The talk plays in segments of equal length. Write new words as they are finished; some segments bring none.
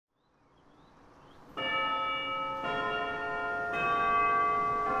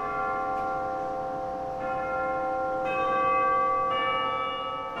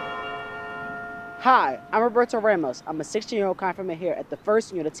Hi, I'm Roberto Ramos. I'm a 16-year-old confirmant here at the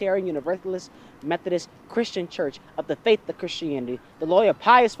First Unitarian Universalist Methodist Christian Church of the Faith of Christianity, the loyal,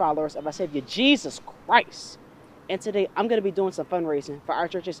 pious followers of our Savior Jesus Christ. And today, I'm going to be doing some fundraising for our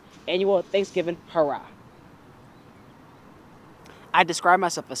church's annual Thanksgiving Hurrah. I describe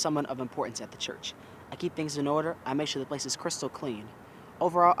myself as someone of importance at the church. I keep things in order. I make sure the place is crystal clean.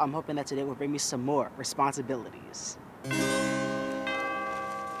 Overall, I'm hoping that today will bring me some more responsibilities.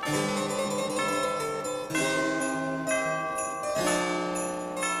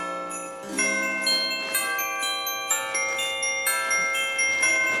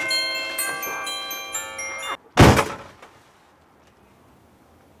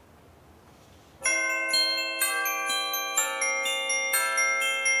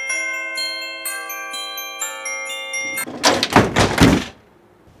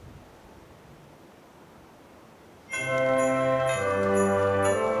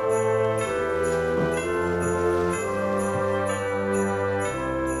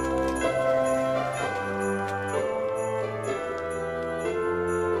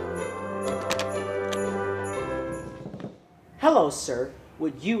 Hello, sir.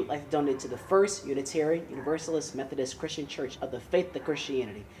 Would you like to donate to the First Unitarian Universalist Methodist Christian Church of the Faith of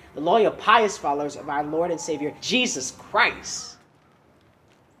Christianity, the loyal, pious followers of our Lord and Savior, Jesus Christ?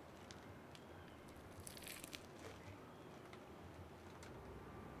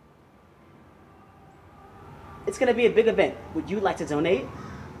 It's going to be a big event. Would you like to donate?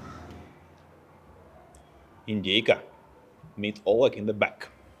 Indica. Meet Oleg in the back.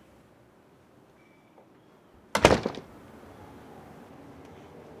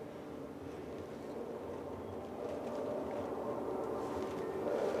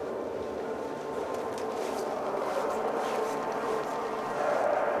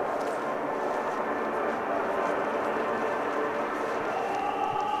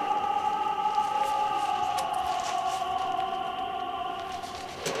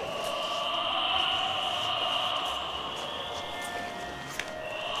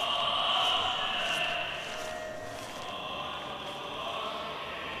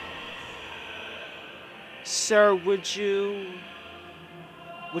 Sir, would you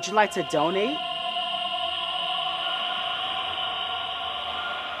like to donate?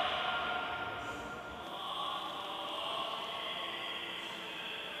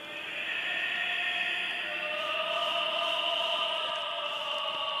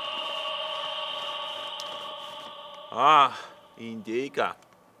 Ah, Indica.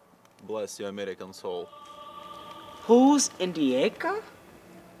 Bless your American soul. Who's Indica?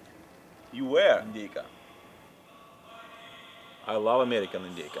 You were Indica. I love American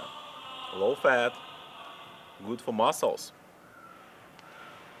Indica. Low fat, good for muscles.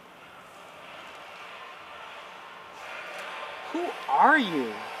 Who are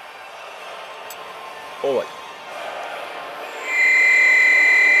you? Oleg.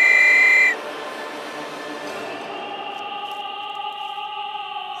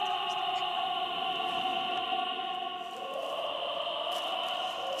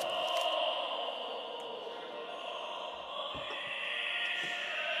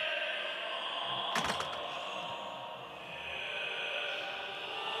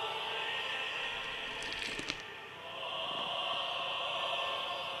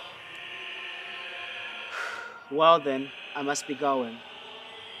 Well then, I must be going.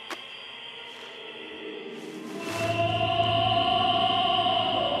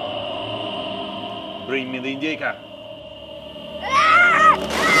 Bring me the Indica.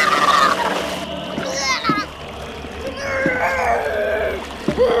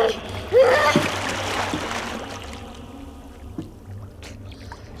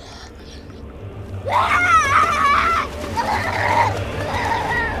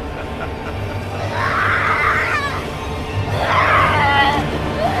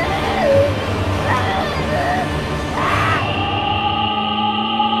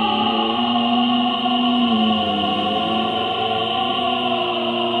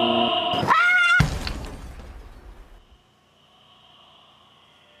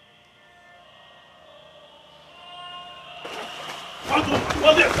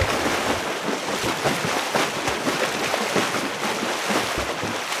 Молодец!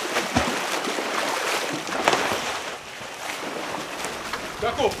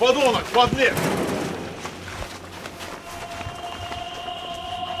 Каков подонок, подлец!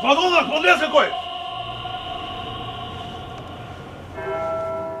 Подонок, подлец какой!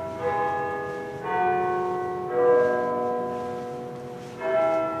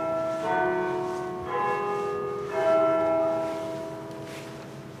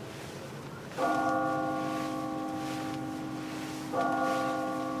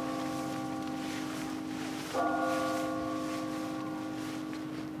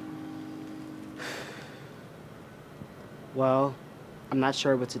 Well, I'm not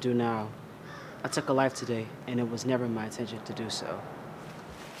sure what to do now. I took a life today, and it was never my intention to do so.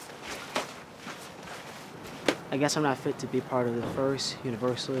 I guess I'm not fit to be part of the First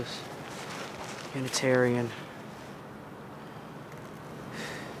Universalist Unitarian.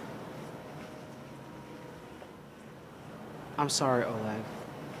 I'm sorry, Oleg.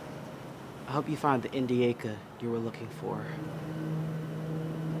 I hope you find the Indiaka you were looking for.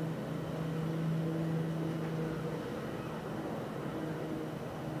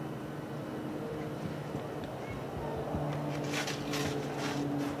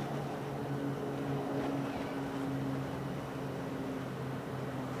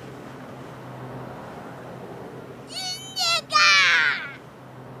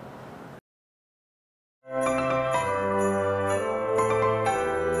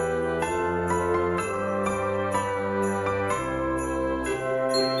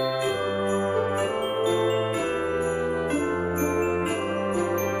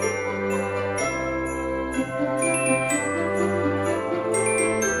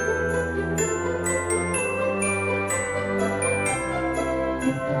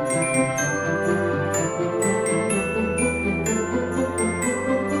 Thank you.